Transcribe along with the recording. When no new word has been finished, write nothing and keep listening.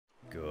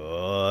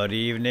Good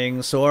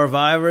evening,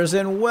 survivors,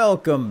 and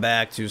welcome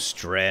back to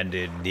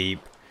Stranded Deep.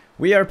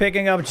 We are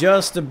picking up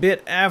just a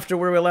bit after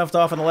where we left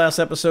off in the last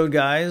episode,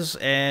 guys,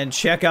 and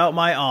check out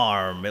my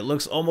arm. It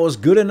looks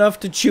almost good enough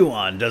to chew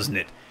on, doesn't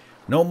it?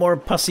 No more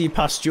pussy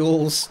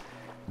pustules,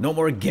 no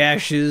more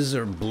gashes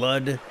or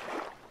blood.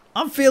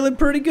 I'm feeling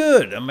pretty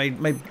good.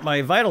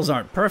 My vitals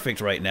aren't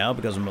perfect right now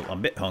because I'm a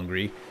bit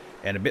hungry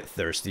and a bit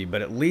thirsty,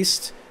 but at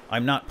least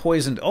I'm not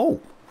poisoned. Oh,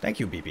 thank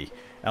you, BB.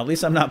 At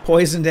least I'm not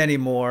poisoned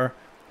anymore,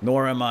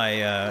 nor am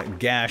I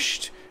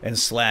gashed and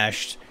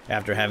slashed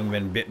after having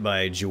been bit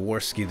by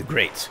Jaworski the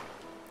Great.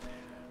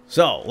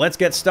 So, let's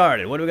get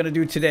started. What are we going to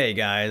do today,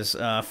 guys?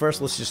 First,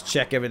 let's just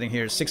check everything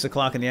here. It's 6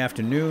 o'clock in the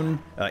afternoon,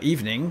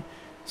 evening.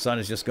 Sun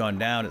has just gone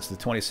down. It's the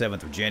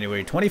 27th of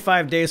January.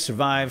 25 days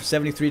survived,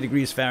 73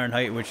 degrees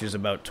Fahrenheit, which is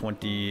about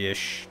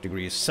 20-ish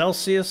degrees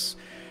Celsius.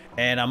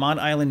 And I'm on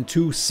Island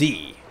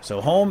 2C. So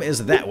home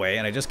is that way,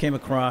 and I just came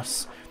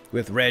across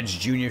with Reg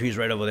Jr. He's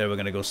right over there. We're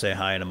going to go say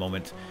hi in a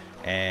moment.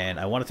 And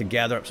I wanted to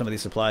gather up some of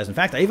these supplies. In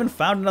fact, I even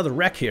found another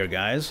wreck here,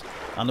 guys.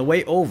 On the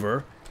way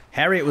over,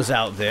 Harriet was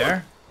out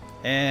there,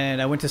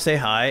 and I went to say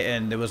hi,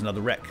 and there was another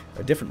wreck,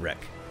 a different wreck,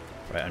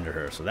 right under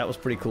her. So that was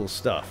pretty cool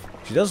stuff.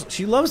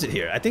 She loves it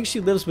here. I think she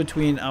lives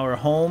between our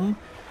home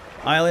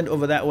island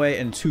over that way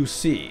and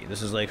 2C.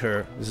 This is like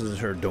this is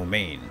her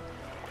domain,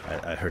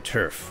 her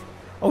turf.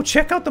 Oh,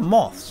 check out the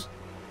moths.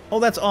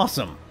 Oh, that's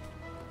awesome.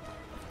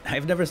 I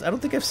don't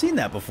think I've seen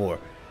that before.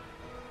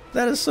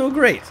 That is so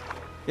great.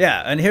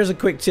 Yeah, and here's a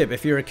quick tip.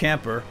 If you're a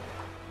camper,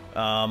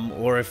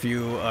 or if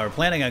you are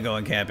planning on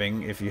going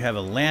camping, if you have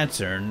a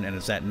lantern and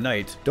it's at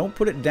night, don't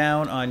put it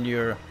down on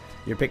your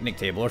picnic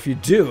table. Or if you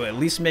do, at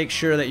least make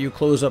sure that you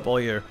close up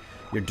all your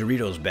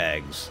Doritos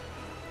bags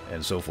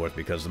and so forth,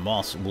 because the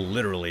moths will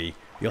literally...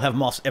 You'll have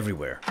moths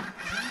everywhere.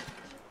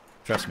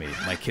 Trust me,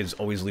 my kids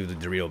always leave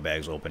the Dorito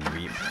bags open.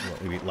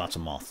 We eat lots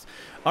of moths.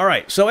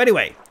 Alright, so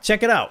anyway,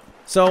 check it out.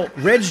 So,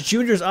 Reg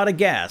Jr.'s out of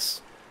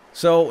gas.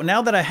 So,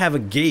 now that I have a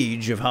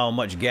gauge of how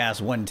much gas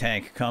one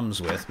tank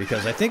comes with,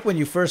 because I think when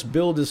you first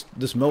build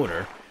this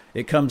motor,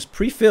 it comes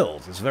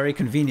pre-filled. It's very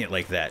convenient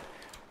like that.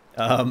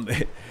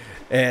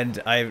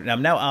 And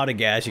I'm now out of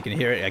gas. You can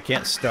hear it. I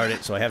can't start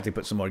it, so I have to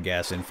put some more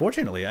gas in.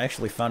 Fortunately, I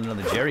actually found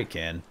another jerry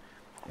can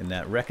in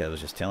that wreck I was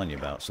just telling you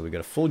about. So we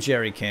got a full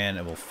jerry can,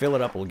 and we'll fill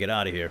it up. We'll get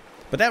out of here.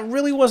 But that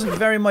really wasn't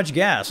very much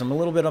gas. I'm a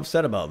little bit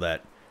upset about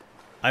that.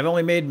 I've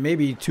only made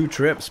maybe 2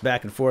 trips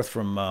back and forth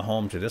from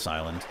home to this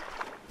island.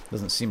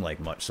 Doesn't seem like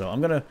much. So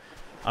I'm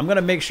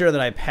gonna make sure that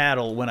I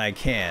paddle when I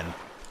can.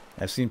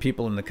 I've seen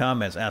people in the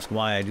comments ask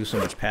why I do so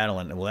much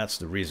paddling. Well, that's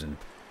the reason.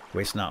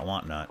 Waste not,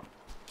 want not.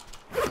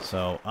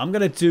 So I'm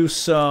gonna do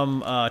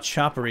some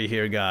choppery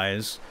here,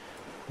 guys,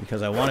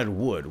 because I wanted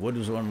wood. Wood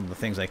was one of the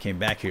things I came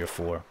back here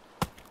for,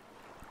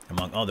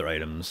 among other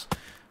items,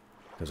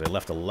 because I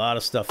left a lot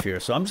of stuff here.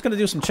 So I'm just gonna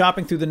do some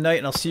chopping through the night,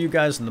 and I'll see you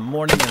guys in the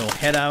morning, and we'll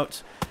head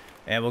out,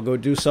 and we'll go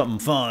do something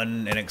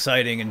fun and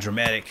exciting and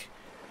dramatic.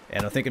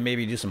 And I'm thinking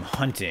maybe do some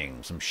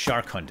hunting, some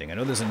shark hunting. I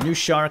know there's a new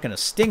shark and a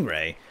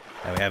stingray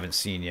that we haven't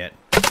seen yet.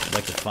 I'd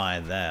like to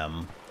find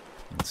them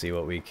and see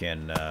what we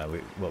can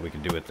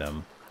do with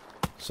them.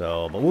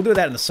 So, but we'll do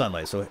that in the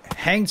sunlight. So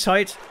hang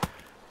tight.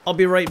 I'll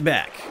be right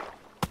back.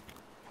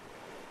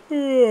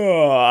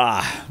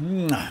 Time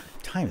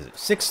is it?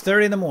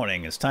 6:30 in the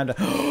morning. It's time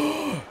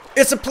to...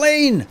 It's a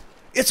plane!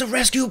 It's a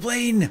rescue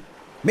plane!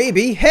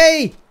 Maybe.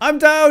 Hey! I'm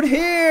down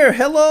here!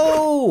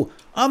 Hello!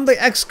 I'm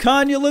the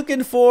ex-con you're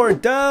looking for!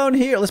 Down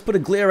here! Let's put a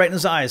glare right in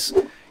his eyes.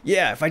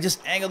 Yeah, if I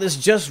just angle this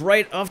just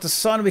right off the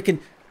sun, we can...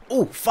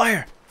 Oh,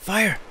 fire!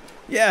 Fire!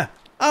 Yeah!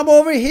 I'm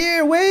over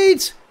here!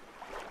 Wait!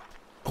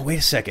 Oh, wait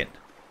a second.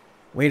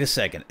 Wait a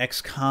second.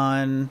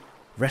 Ex-con...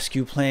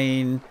 Rescue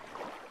plane...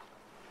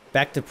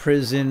 Back to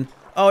prison...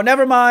 Oh,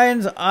 never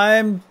mind!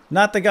 I'm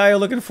not the guy you're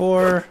looking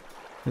for.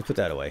 Let's put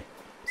that away.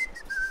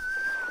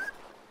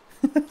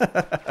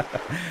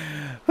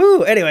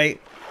 Whew, anyway,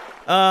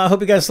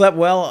 hope you guys slept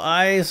well.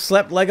 I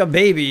slept like a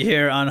baby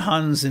here on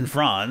Hans and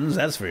Franz,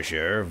 that's for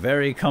sure.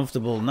 Very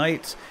comfortable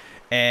night.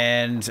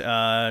 And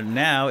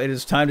now it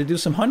is time to do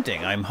some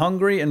hunting. I'm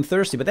hungry and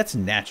thirsty, but that's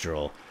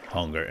natural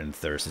hunger and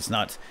thirst. It's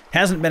not,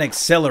 hasn't been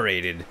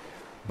accelerated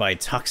by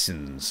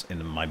toxins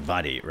in my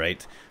body,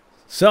 right?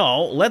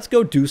 So, let's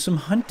go do some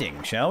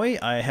hunting, shall we?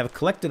 I have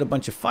collected a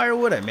bunch of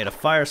firewood. I made a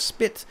fire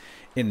spit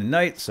in the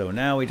night, so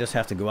now we just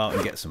have to go out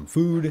and get some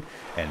food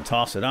and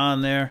toss it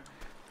on there.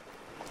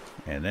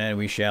 And then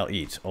we shall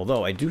eat.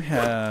 Although, I do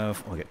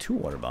have... Oh, I got 2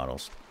 water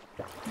bottles.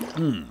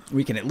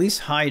 We can at least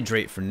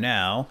hydrate for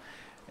now.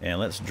 And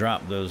let's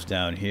drop those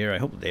down here. I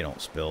hope they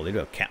don't spill. They do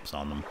have caps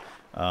on them.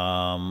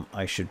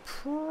 I should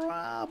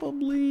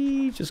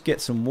probably just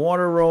get some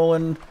water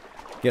rolling.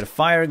 Get a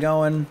fire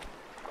going.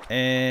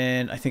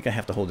 And I think I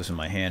have to hold this in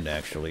my hand,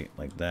 actually.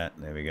 Like that.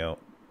 There we go.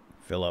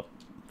 Fill up.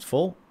 It's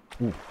full?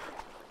 Ooh.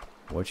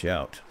 Watch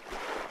out.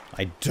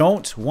 I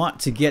don't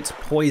want to get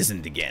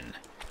poisoned again.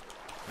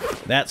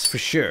 That's for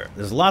sure.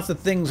 There's lots of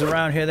things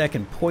around here that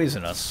can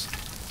poison us.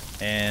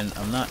 And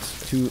I'm not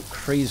too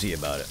crazy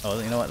about it. Oh,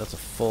 you know what? That's a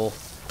full...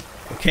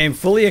 It came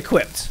fully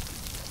equipped.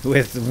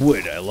 with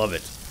wood. I love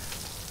it.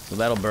 So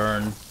that'll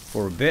burn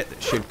for a bit.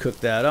 It should cook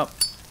that up.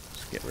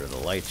 Let's get rid of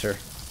the lighter.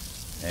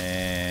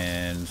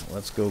 And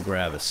let's go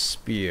grab a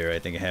spear. I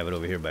think I have it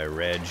over here by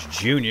Reg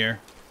Jr.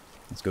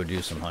 Let's go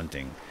do some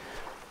hunting.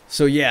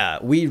 So yeah,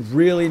 we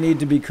really need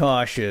to be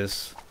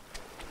cautious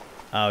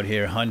out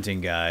here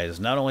hunting, guys.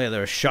 Not only are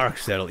there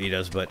sharks that'll eat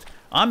us, but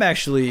I'm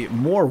actually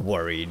more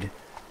worried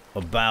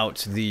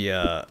about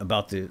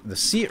the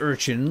sea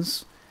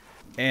urchins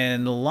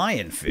and the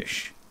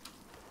lionfish.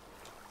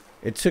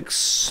 It took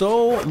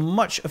so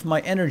much of my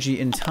energy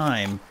and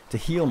time to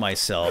heal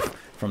myself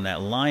from that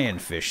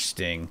lionfish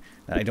sting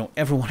that I don't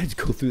ever want to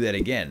go through that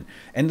again.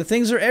 And the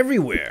things are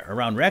everywhere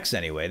around wrecks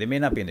anyway. They may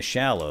not be in the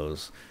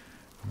shallows,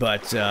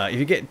 but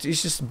if you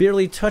just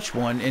barely touch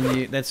one,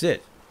 and that's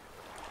it.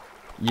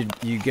 You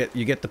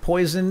get the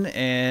poison,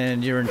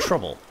 and you're in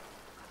trouble.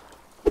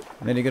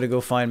 And then you got to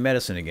go find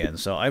medicine again.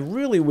 So I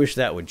really wish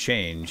that would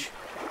change.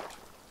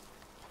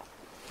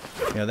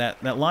 You know,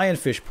 that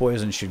lionfish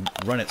poison should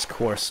run its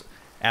course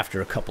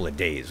after a couple of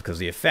days, because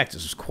the effect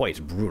is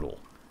quite brutal.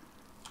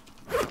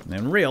 And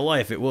in real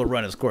life, it will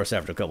run its course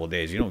after a couple of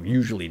days. You don't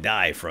usually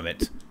die from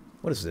it.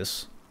 What is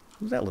this?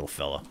 Who's that little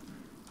fella?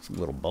 It's a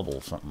little bubble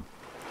or something.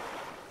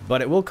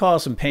 But it will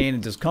cause some pain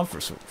and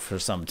discomfort for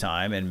some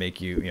time, and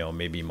make you,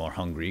 maybe more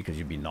hungry, because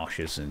you'd be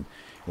nauseous and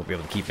won't be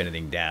able to keep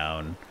anything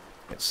down,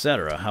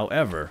 etc.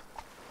 However,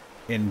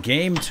 in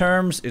game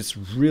terms, it's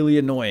really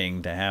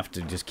annoying to have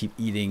to just keep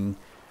eating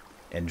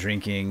and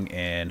drinking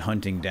and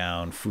hunting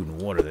down food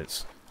and water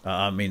that's,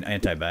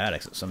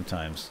 antibiotics that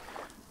sometimes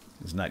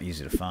is not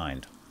easy to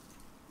find.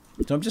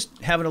 So I'm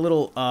just having a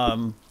little,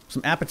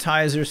 some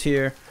appetizers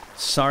here.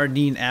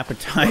 Sardine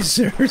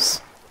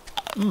appetizers.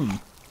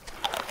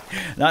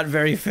 Not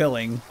very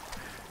filling,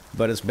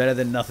 but it's better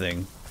than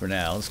nothing for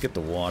now. Let's get the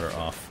water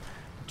off.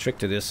 The trick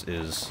to this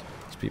is,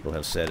 as people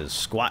have said, is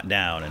squat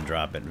down and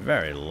drop it.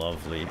 Very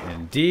lovely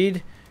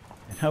indeed.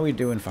 And how are we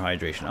doing for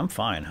hydration? I'm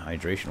fine,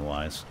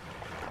 hydration-wise.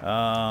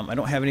 I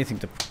don't have anything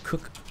to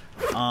cook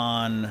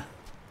on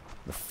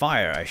the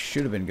fire. I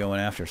should have been going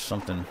after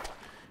something.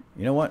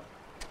 You know what?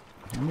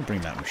 Let me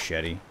bring that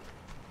machete.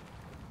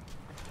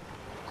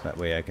 So that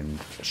way I can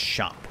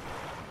chop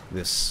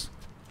this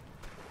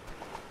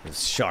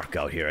shark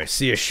out here. I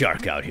see a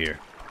shark out here.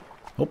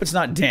 Hope it's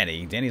not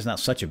Danny. Danny's not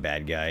such a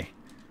bad guy.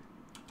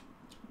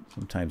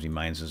 Sometimes he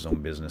minds his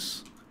own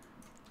business.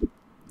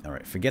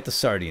 Alright, forget the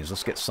sardines.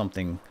 Let's get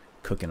something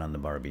cooking on the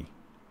Barbie.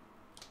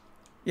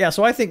 Yeah,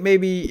 so I think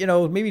maybe,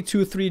 maybe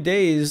 2 or 3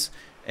 days,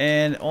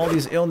 and all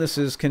these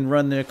illnesses can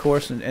run their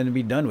course and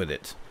be done with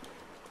it.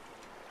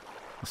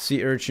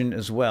 Sea urchin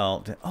as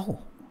well. Oh,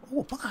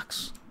 a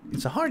box.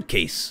 It's a hard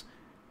case.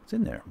 It's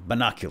in there.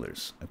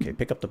 Binoculars. Okay,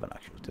 pick up the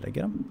binoculars. Did I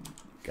get them?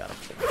 Got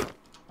them.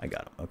 I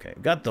got them. Okay,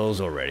 got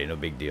those already. No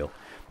big deal.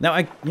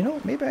 Now,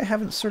 maybe I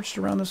haven't searched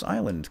around this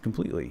island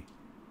completely.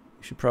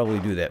 We should probably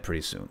do that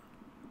pretty soon.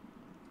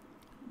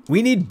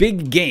 We need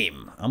big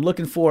game. I'm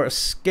looking for a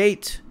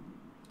skate,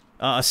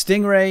 a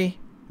stingray.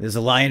 There's a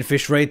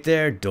lionfish right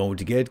there.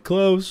 Don't get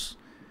close.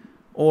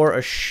 Or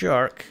a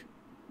shark.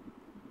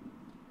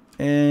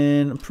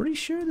 And I'm pretty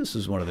sure this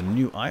is one of the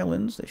new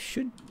islands. They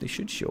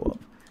should show up.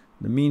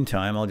 In the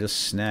meantime, I'll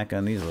just snack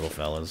on these little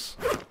fellas.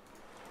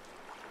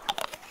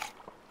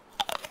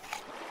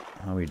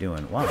 How are we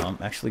doing? Wow, I'm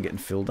actually getting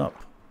filled up.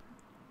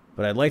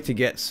 But I'd like to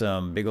get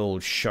some big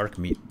old shark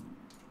meat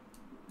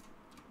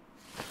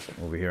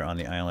over here on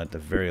the island at the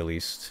very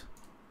least.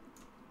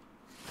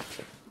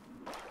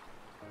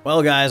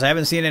 Well, guys, I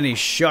haven't seen any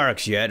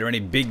sharks yet or any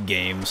big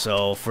game,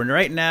 so for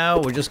right now,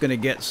 we're just going to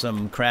get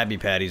some Krabby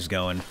Patties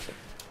going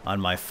on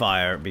my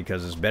fire,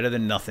 because it's better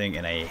than nothing,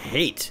 and I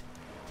hate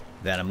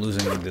that I'm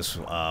losing this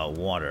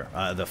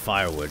the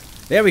firewood.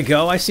 There we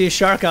go. I see a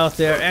shark out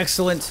there.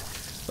 Excellent.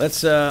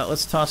 Let's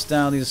toss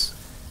down these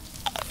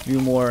few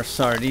more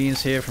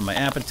sardines here for my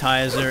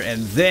appetizer,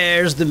 and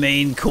there's the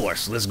main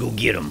course. Let's go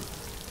get them.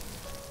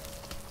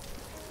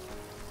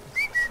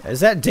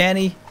 Is that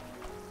Danny?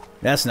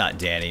 That's not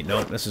Danny.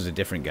 Nope, this is a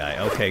different guy.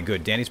 Okay,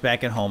 good. Danny's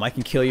back at home. I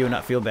can kill you and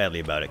not feel badly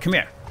about it. Come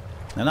here.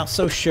 I'm not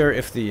so sure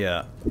if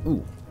the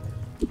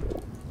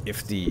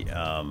if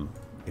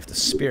the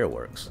spear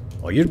works.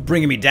 Oh, you're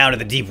bringing me down to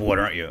the deep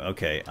water, aren't you?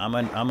 Okay, I'm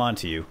on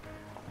to you.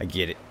 I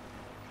get it.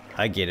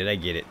 I get it. I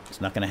get it.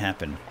 It's not gonna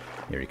happen.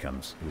 Here he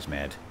comes. Who's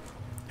mad?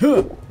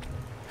 Huh!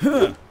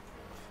 Huh!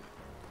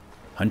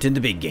 Hunting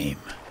the big game.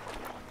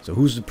 So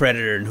who's the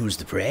predator and who's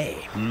the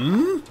prey?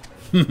 Hmm?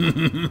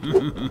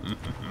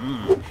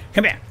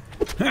 Come here.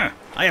 Huh.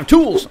 I have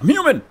tools. I'm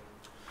human.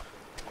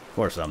 Of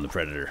course I'm the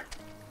predator.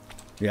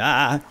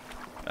 Yeah.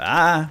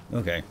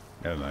 Okay.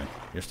 Never mind.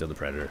 You're still the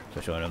predator,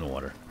 especially when I'm in the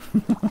water.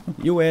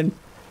 You win.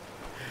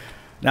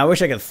 Now I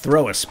wish I could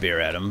throw a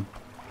spear at him.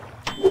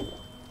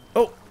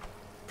 Oh!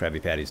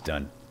 Krabby Patty's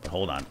done. But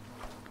hold on.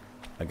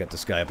 I got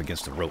this guy up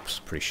against the ropes,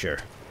 pretty sure.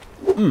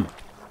 Couple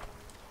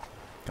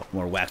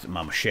more whacks with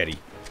my machete.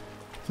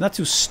 He's not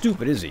too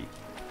stupid, is he?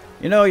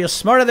 You know, you're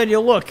smarter than you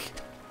look.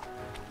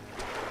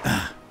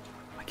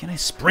 Why can't I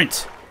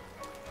sprint?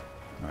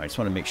 Alright, I just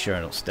want to make sure I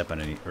don't step on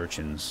any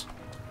urchins.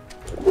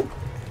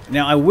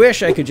 Now, I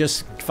wish I could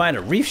just find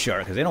a reef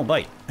shark, because they don't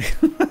bite.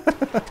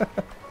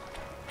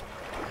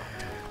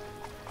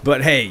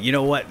 But hey, you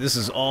know what? This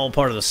is all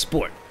part of the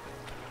sport.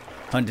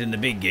 Hunting the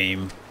big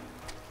game.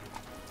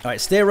 Alright,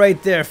 stay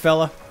right there,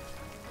 fella.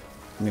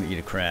 I'm gonna eat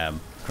a crab.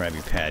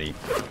 Krabby Patty.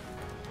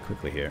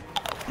 Quickly here.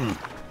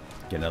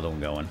 Get another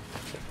one going.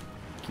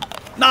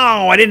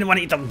 No, I didn't want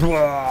to eat the...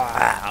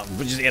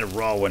 We just ate a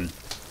raw one.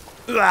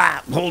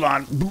 Hold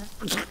on.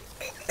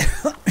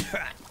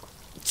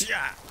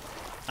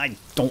 I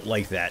don't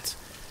like that.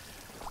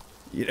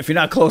 If you're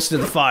not close to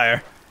the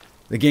fire,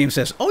 the game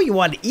says, oh, you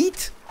want to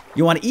eat?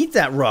 You want to eat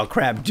that raw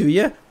crab, do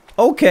you?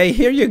 Okay,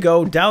 here you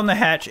go. Down the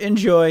hatch.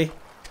 Enjoy.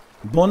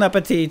 Bon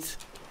appetit.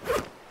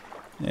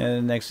 And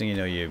the next thing you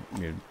know, you're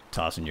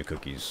tossing your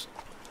cookies.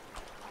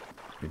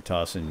 You're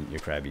tossing your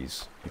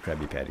crabbies. Your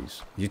Krabby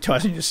Patties. You're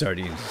tossing your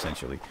sardines,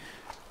 essentially.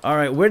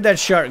 Alright, where'd that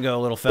shark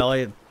go, little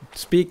fella?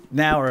 Speak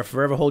now or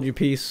forever hold your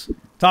peace.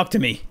 Talk to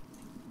me.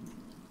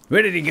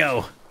 Where did he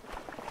go?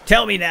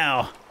 Tell me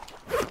now.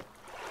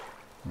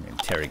 I'm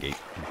gonna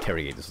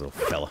interrogate this little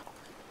fella.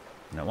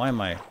 Now, why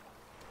am I...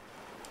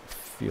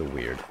 feel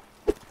weird.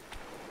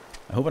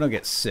 I hope I don't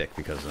get sick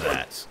because of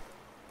that.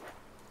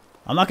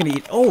 I'm not gonna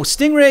eat... Oh,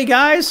 stingray,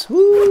 guys!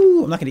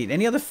 Woo! I'm not gonna eat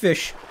any other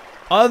fish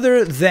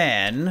other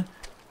than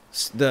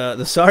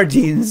the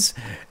sardines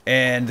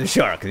and the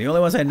shark. The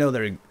only ones I know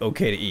that are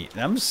okay to eat.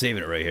 And I'm just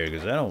saving it right here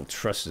because I don't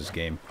trust this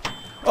game.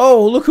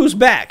 Oh, look who's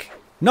back!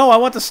 No, I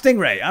want the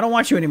stingray. I don't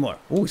want you anymore.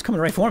 Oh, he's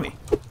coming right for me.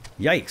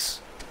 Yikes.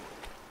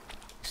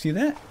 See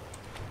that?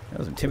 That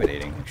was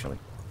intimidating, actually.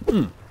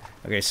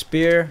 Okay,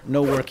 spear,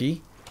 no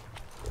worky.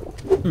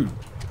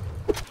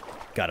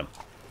 Got him.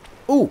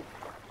 Ooh!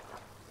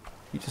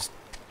 He just...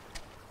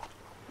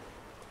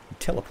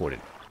 teleported.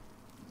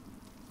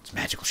 It's a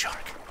magical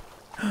shark.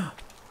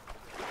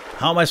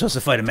 How am I supposed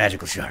to fight a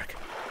magical shark?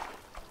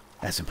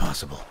 That's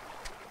impossible.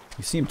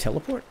 You see him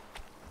teleport?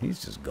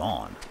 He's just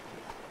gone.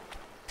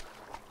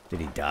 Did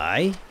he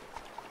die?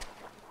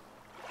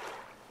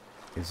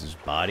 Is his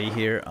body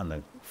here on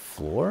the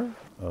floor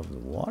of the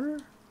water?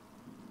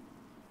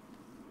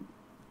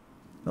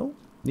 No.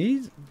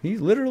 He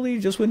literally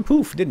just went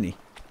poof, didn't he?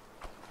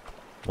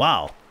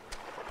 Wow.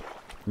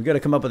 We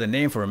gotta come up with a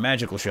name for a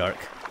magical shark.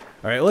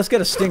 Alright, let's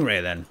get a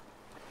stingray then.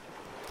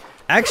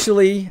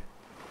 Actually,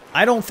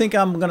 I don't think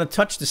I'm gonna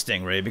touch the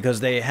stingray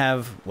because they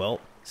have, well,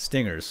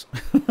 stingers.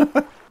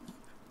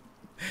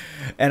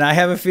 And I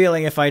have a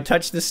feeling if I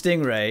touch the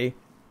stingray,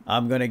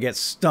 I'm gonna get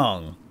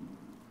stung.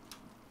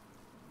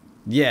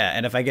 Yeah,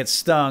 and if I get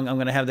stung, I'm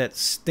gonna have that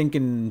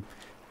stinking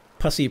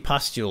pussy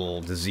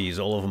pustule disease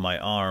all over my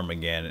arm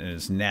again, and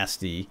it's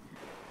nasty.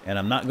 And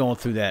I'm not going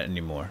through that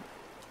anymore.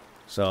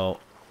 So,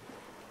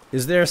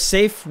 is there a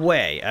safe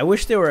way? I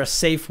wish there were a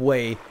safe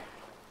way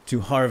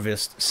to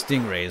harvest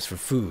stingrays for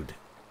food.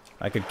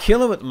 I could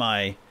kill him with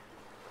my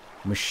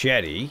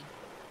machete,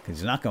 because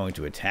he's not going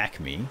to attack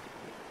me.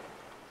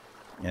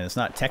 And it's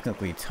not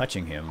technically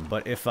touching him,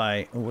 but if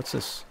I... Oh, what's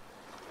this?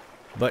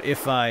 But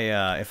if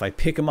I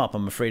pick him up,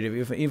 I'm afraid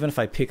of... Even if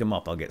I pick him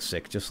up, I'll get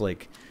sick, just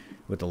like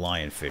with the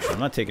lionfish. I'm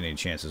not taking any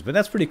chances, but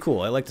that's pretty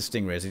cool. I like the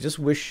stingrays. I just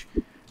wish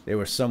there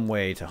was some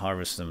way to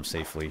harvest them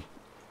safely.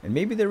 And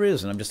maybe there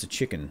is, and I'm just a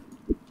chicken.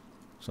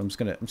 So I'm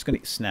just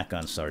gonna snack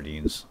on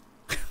sardines.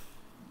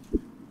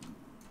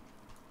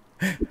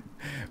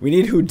 We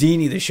need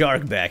Houdini the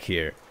shark back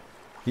here.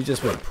 He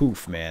just went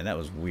poof, man. That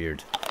was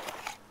weird.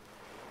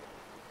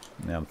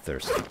 Now I'm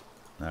thirsty.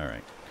 Alright.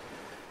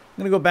 I'm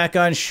gonna go back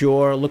on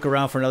shore, look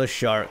around for another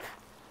shark.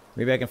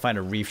 Maybe I can find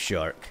a reef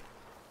shark.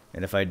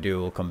 And if I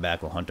do, we'll come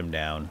back, we'll hunt him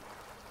down.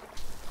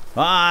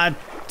 Ah,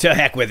 to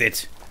heck with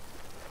it.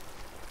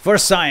 For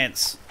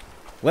science.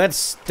 Let's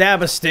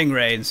stab a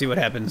stingray and see what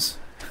happens.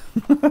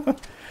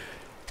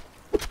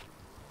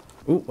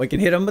 Ooh, I can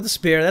hit him with a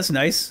spear. That's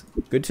nice.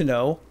 Good to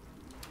know.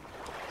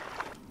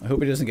 I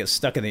hope he doesn't get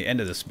stuck in the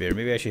end of the spear.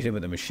 Maybe I should hit him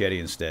with a machete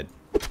instead.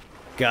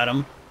 Got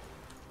him.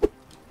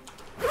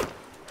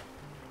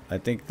 I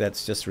think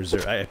that's just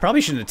reserved. I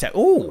probably shouldn't attack.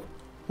 Ooh!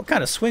 What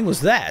kind of swing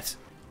was that?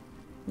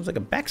 It was like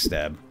a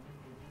backstab.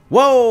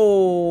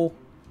 Whoa!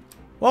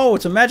 Whoa,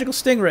 it's a magical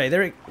stingray.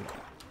 There he...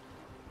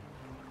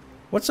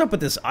 What's up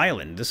with this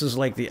island? This is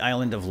like the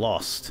island of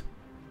Lost.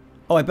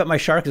 Oh, I bet my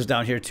shark is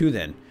down here too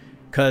then.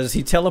 Because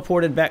he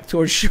teleported back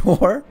towards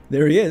shore.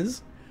 There he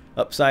is.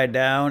 Upside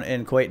down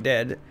and quite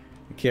dead.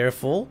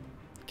 Careful.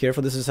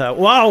 Careful, this is how...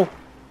 Wow!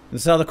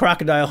 This is how the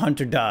crocodile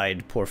hunter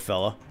died. Poor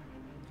fella.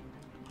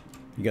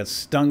 He got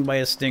stung by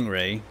a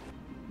stingray.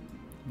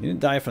 He didn't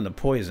die from the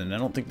poison. I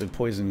don't think the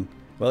poison...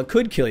 Well, it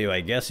could kill you,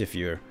 I guess, if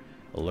you're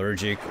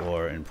allergic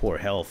or in poor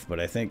health. But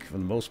I think, for the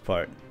most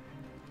part,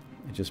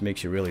 it just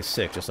makes you really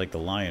sick, just like the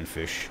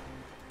lionfish.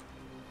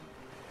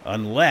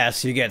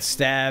 Unless you get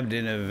stabbed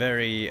in a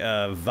very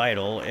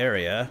vital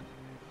area,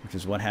 which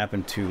is what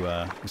happened to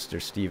Mr.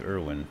 Steve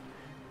Irwin.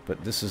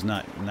 But this is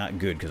not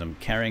good, because I'm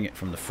carrying it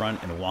from the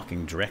front and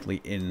walking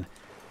directly in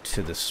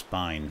to the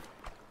spine,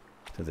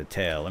 to the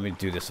tail. Let me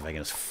do this if I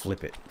can just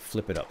flip it.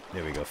 Flip it up.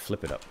 There we go.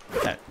 Flip it up.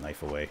 Put that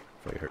knife away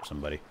before you hurt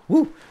somebody.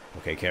 Woo!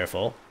 Okay,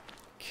 careful.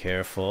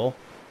 Careful.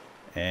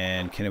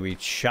 And can we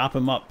chop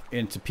him up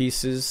into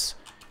pieces?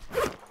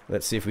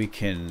 Let's see if we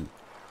can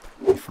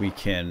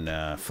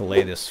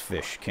fillet this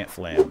fish. Can't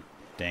fillet him.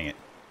 Dang it.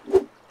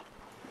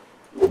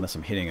 Unless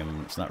I'm hitting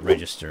him, it's not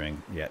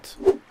registering yet.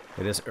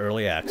 It is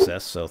early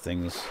access, so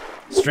things...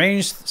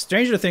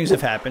 stranger things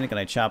have happened. Can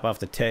I chop off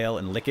the tail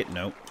and lick it?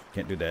 Nope,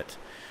 can't do that.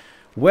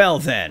 Well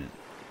then.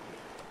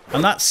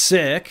 I'm not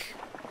sick.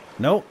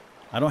 Nope.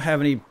 I don't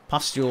have any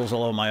pustules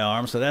all over my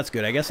arm, so that's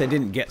good. I guess I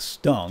didn't get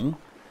stung.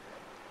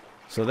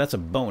 So that's a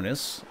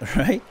bonus,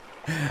 right?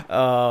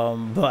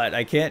 But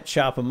I can't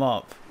chop him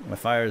up. My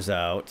fire's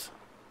out.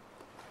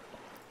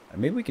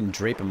 Maybe we can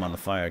drape him on the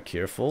fire.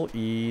 Careful.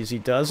 Easy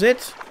does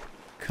it.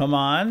 Come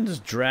on.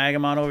 Just drag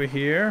him on over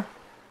here.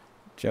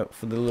 Jump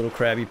for the little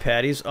Krabby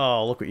Patties.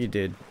 Oh, look what you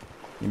did.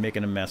 You're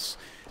making a mess.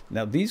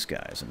 Now, these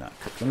guys are not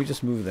cooked. Let me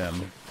just move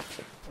them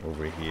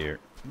over here.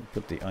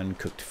 Put the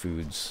uncooked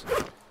foods.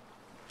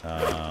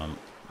 Swallow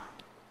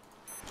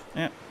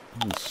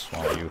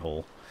you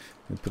whole.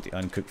 Put the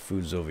uncooked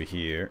foods over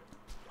here.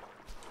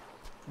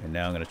 And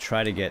now I'm going to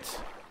try to get...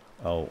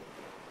 Oh.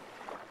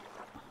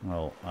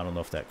 Well, I don't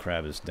know if that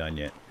crab is done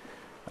yet.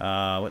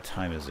 What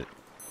time is it?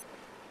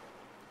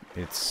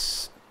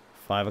 It's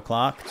 5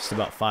 o'clock? Just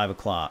about 5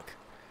 o'clock.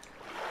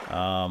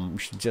 We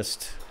should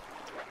just...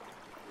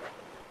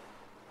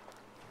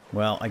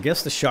 Well, I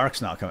guess the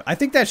shark's not coming. I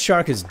think that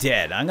shark is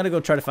dead. I'm going to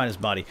go try to find his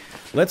body.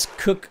 Let's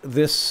cook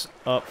this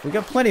up. We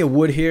got plenty of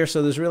wood here,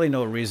 so there's really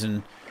no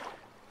reason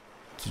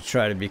to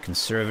try to be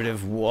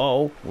conservative.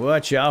 Whoa,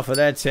 watch out for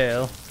that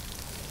tail.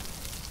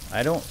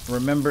 I don't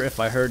remember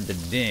if I heard the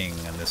ding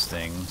on this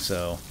thing,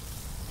 so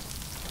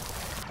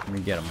let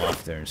me get him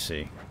off there and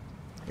see.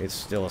 It's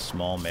still a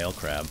small male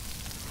crab.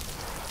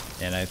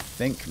 And I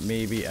think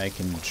maybe I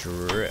can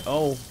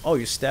oh,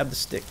 you stabbed the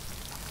stick.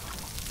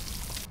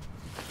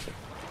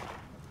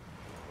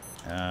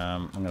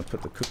 I'm going to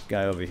put the cooked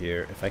guy over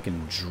here. If I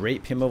can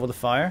drape him over the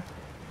fire.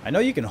 I know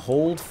you can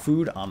hold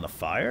food on the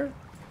fire,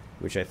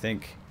 which I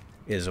think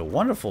is a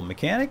wonderful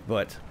mechanic,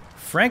 but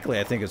frankly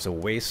I think it's a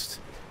waste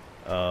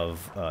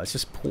of... it's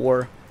just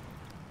poor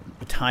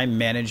time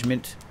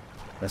management.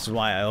 This is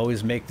why I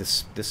always make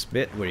this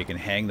bit where you can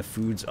hang the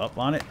foods up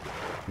on it,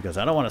 because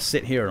I don't want to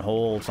sit here and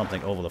hold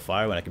something over the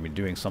fire when I can be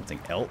doing something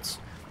else.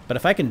 But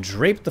if I can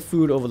drape the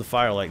food over the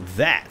fire like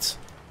that,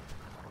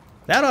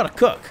 that ought to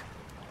cook.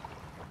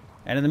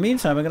 And in the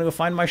meantime, I'm going to go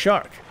find my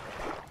shark.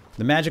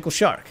 The magical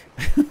shark.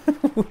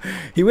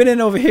 He went in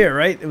over here,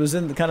 right? It was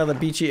in kind of the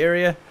beachy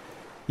area.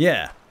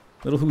 Yeah.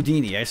 Little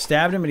Houdini. I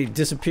stabbed him and he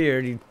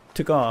disappeared. He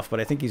took off,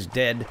 but I think he's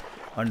dead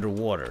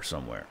underwater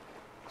somewhere.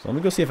 So let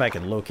me go see if I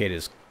can locate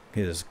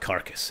his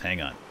carcass. Hang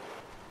on.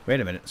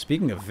 Wait a minute.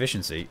 Speaking of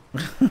efficiency.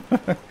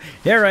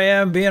 Here I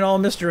am being all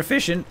Mr.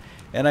 Efficient.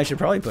 And I should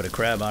probably put a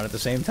crab on at the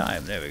same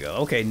time. There we go.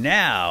 Okay,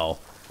 now...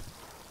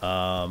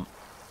 oh,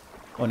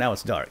 now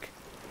it's dark.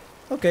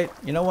 Okay,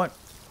 you know what?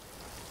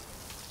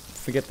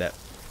 Forget that.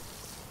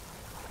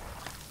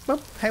 Well,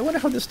 hey, I wonder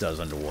how this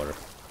does underwater.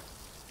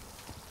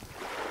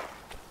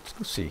 Let's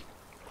go see.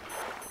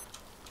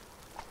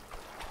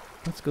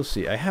 Let's go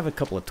see. I have a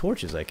couple of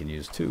torches I can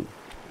use too.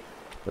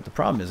 But the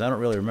problem is I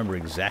don't really remember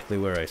exactly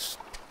where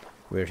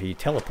he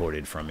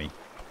teleported from me.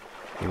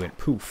 He went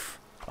poof.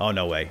 Oh,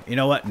 no way. You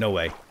know what? No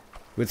way.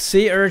 With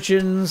sea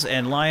urchins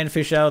and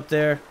lionfish out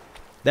there,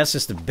 that's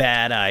just a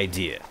bad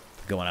idea,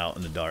 going out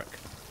in the dark.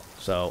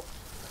 So...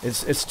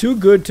 It's too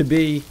good to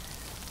be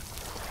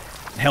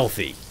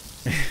healthy.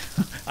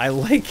 I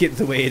like it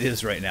the way it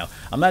is right now.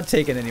 I'm not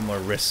taking any more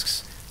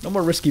risks. No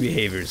more risky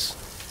behaviors.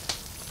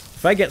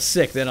 If I get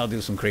sick, then I'll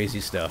do some crazy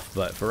stuff.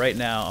 But for right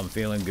now, I'm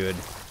feeling good.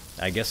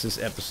 I guess this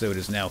episode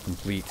is now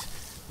complete.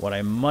 What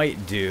I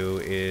might do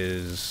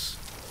is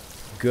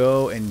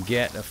go and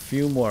get a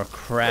few more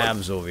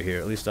crabs over here.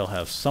 At least I'll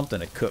have something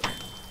to cook.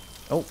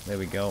 Oh, there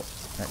we go.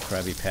 That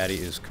Krabby Patty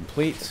is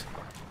complete.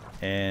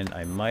 And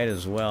I might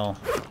as well...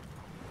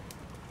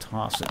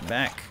 toss it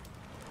back.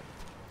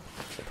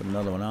 Put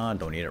another one on.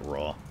 Don't eat it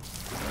raw.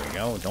 There we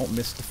go. Don't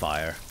miss the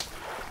fire.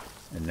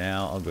 And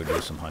now I'll go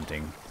do some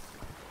hunting.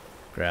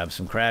 Grab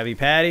some Krabby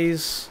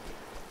Patties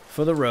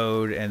for the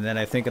road. And then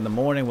I think in the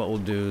morning what we'll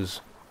do is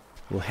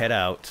we'll head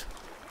out.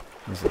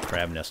 There's the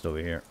crab nest over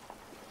here.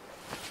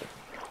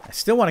 I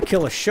still want to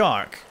kill a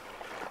shark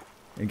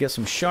and get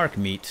some shark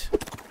meat.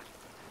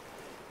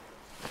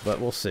 But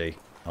we'll see.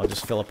 I'll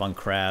just fill up on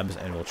crabs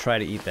and we'll try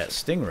to eat that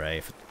stingray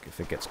if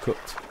it gets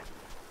cooked.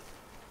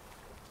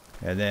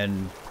 And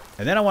then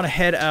I want to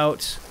head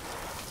out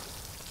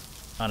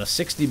on a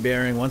 60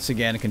 bearing once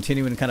again,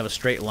 continuing kind of a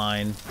straight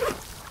line,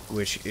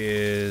 which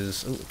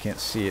is... Oh, I can't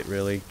see it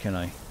really, can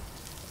I?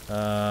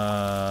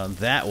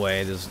 That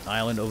way, there's an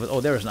island over...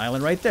 Oh, there's an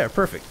island right there.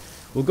 Perfect.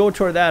 We'll go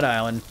toward that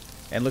island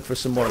and look for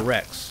some more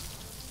wrecks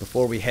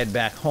before we head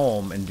back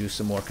home and do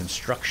some more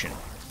construction.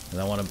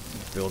 And I want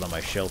to build on my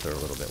shelter a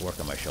little bit, work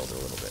on my shelter a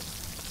little bit.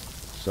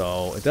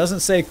 So, it doesn't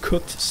say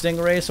cooked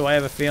stingray, so I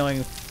have a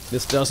feeling...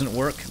 this doesn't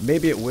work.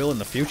 Maybe it will in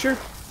the future.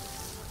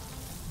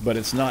 But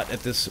it's not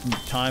at this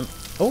time.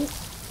 Oh!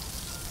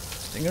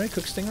 Stingray?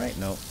 Cooked stingray?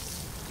 No.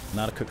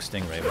 Not a cooked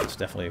stingray, but it's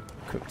definitely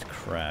a cooked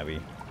crabby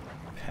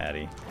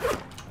patty.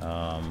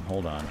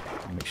 Hold on.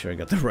 Make sure I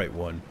got the right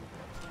one.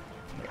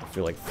 I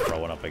feel like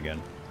throwing up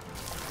again.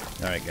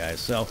 Alright, guys.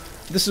 So,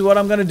 this is what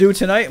I'm going to do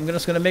tonight. I'm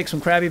just going to make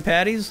some Krabby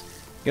Patties,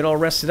 get all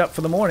rested up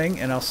for the morning,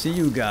 and I'll see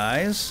you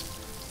guys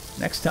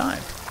next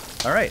time.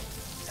 Alright.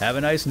 Have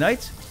a nice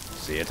night.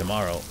 See you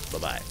tomorrow.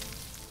 Bye-bye.